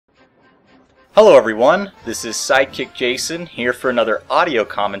Hello everyone, this is Sidekickjason here for another audio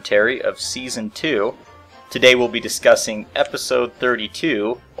commentary of Season 2. Today we'll be discussing Episode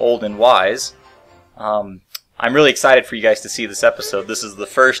 32, Old and Wise. I'm really excited for you guys to see this episode. This is the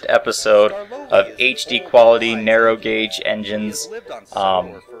first episode of HD quality, narrow gauge engines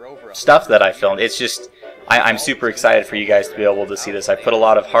stuff that I filmed. It's just, I'm super excited for you guys to be able to see this. I put a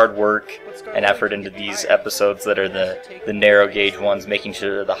lot of hard work and effort into these episodes that are the narrow gauge ones, making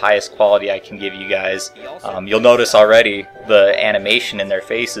sure they're the highest quality I can give you guys. You'll notice already the animation in their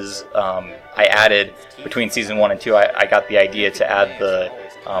faces. I added, between Season 1 and 2, I got the idea to add the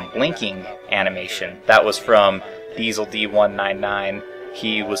blinking animation. That was from Diesel D199.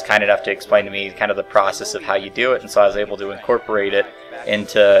 He was kind enough to explain to me kind of the process of how you do it, and so I was able to incorporate it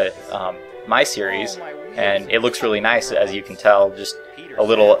into my series, and it looks really nice, as you can tell. Just a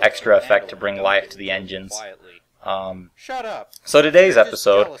little extra effect to bring life to the engines. So today's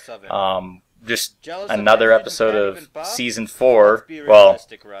episode, just another episode of Season 4, well,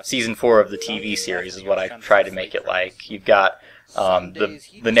 Season 4 of the TV series is what I try to make it like. You've got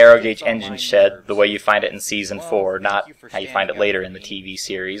the narrow gauge engine shed the way you find it in Season 4, not how you find it later in the TV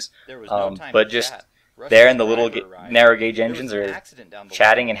series, but just there, and the little narrow gauge engines are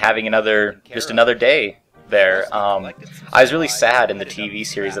chatting and having just another day there. I was really sad in the TV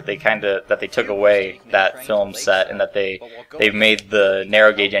series that they took away that film set, and that they've made the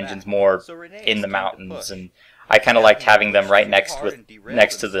narrow gauge engines more in the mountains, and I kind of liked having them right next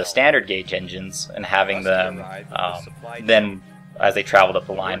to the standard gauge engines, and having them then, as they traveled up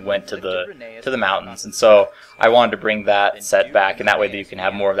the line, went to the mountains. And so I wanted to bring that set back, and that way that you can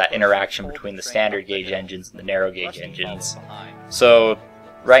have more of that interaction between the standard gauge engines and the narrow gauge engines. So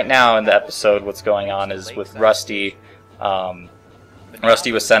right now in the episode, what's going on is with Rusty.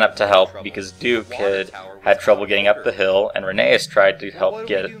 Rusty was sent up to help because Duke had trouble getting up the hill, and Rheneas tried to help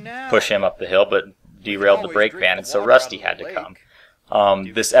push him up the hill, but derailed the brake van, and so Rusty had to come.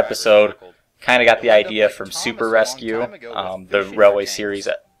 This episode kind of got the idea from Super Rescue, the Railway series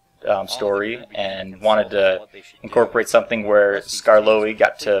story, and wanted to incorporate something where Skarloey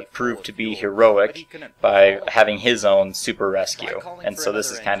got to prove to be heroic by having his own Super Rescue. And so this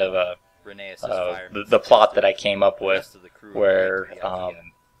is kind of the plot that I came up with, where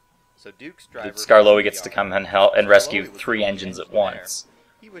Skarloey gets to come and help and rescue 3 engines at once.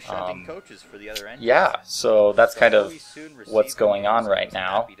 Yeah, so that's kind of what's going on right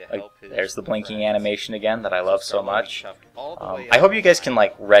now. There's the blinking animation again that I love so much. I hope you guys can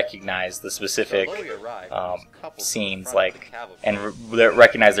recognize the specific scenes, and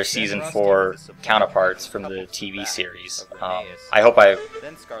recognize their Season 4 counterparts from the TV series. I hope I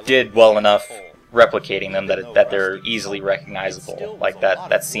did well enough replicating them that they're easily recognizable, like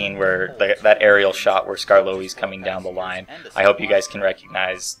that scene where that aerial shot where Skarloey's coming down the line. I hope you guys can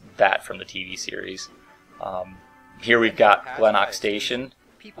recognize that from the TV series. Here we've got Glennock Station.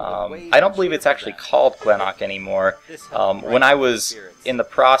 I don't believe it's actually called Glennock anymore. When I was in the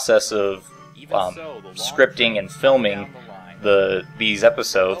process of scripting and filming these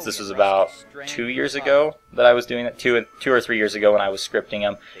episodes, this was about 2 years ago that I was doing it, 2 or 3 years ago when I was scripting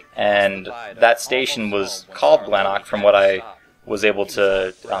them, and that station was called Glennock from what I was able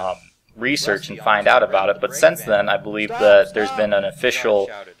to research and find out about it. But since then, I believe that there's been an official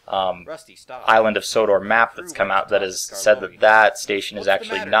Island of Sodor map that's come out that has said that station is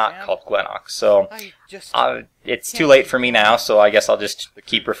actually not called Glennock. So it's too late for me now, so I guess I'll just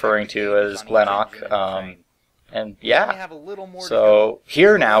keep referring to it as Glennock. And yeah, so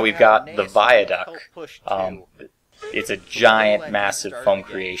here now we've got the viaduct. It's a giant, massive foam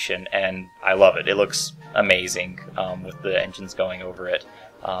creation, and I love it. It looks amazing with the engines going over it.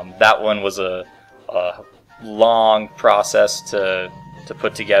 That one was a long process to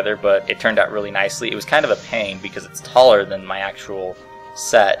put together, but it turned out really nicely. It was kind of a pain because it's taller than my actual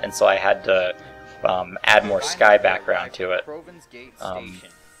set, and so I had to add more sky background to it.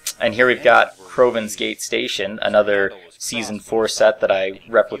 And here we've got Crovan's Gate Station, another Season 4 set that I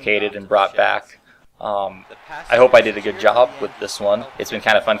replicated and brought back. I hope I did a good job with this one. It's been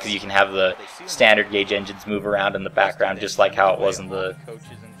kind of fun because you can have the standard gauge engines move around in the background just like how it was in the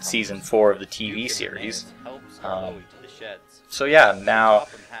Season 4 of the TV series. So yeah, now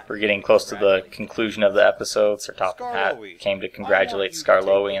we're getting close to the conclusion of the episode. Sir Top Hat came to congratulate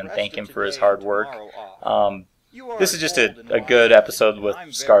Skarloey and thank him for his hard work. This is just a good episode with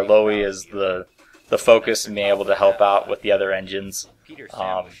Skarloey as the focus and being able to help out with the other engines.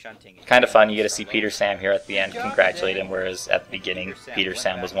 Kind of fun. You get to see Peter Sam here at the end congratulate him, whereas at the beginning Peter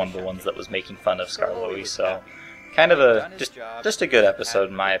Sam was one of the ones that was making fun of Skarloey. So kind of just a good episode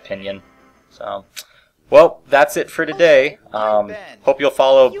in my opinion. So Well, that's it for today. Hope you'll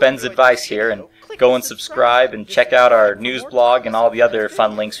follow Ben's advice here and go and subscribe and check out our news blog and all the other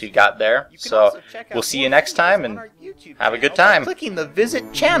fun links we got there. So we'll see you next time and have a good time. Clicking the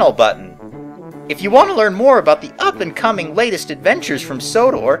Visit Channel button. If you want to learn more about the up-and-coming latest adventures from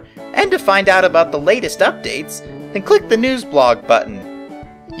Sodor and to find out about the latest updates, then click the news blog button.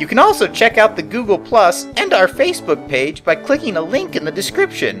 You can also check out the Google Plus and our Facebook page by clicking a link in the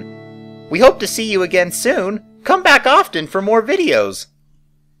description. We hope to see you again soon. Come back often for more videos.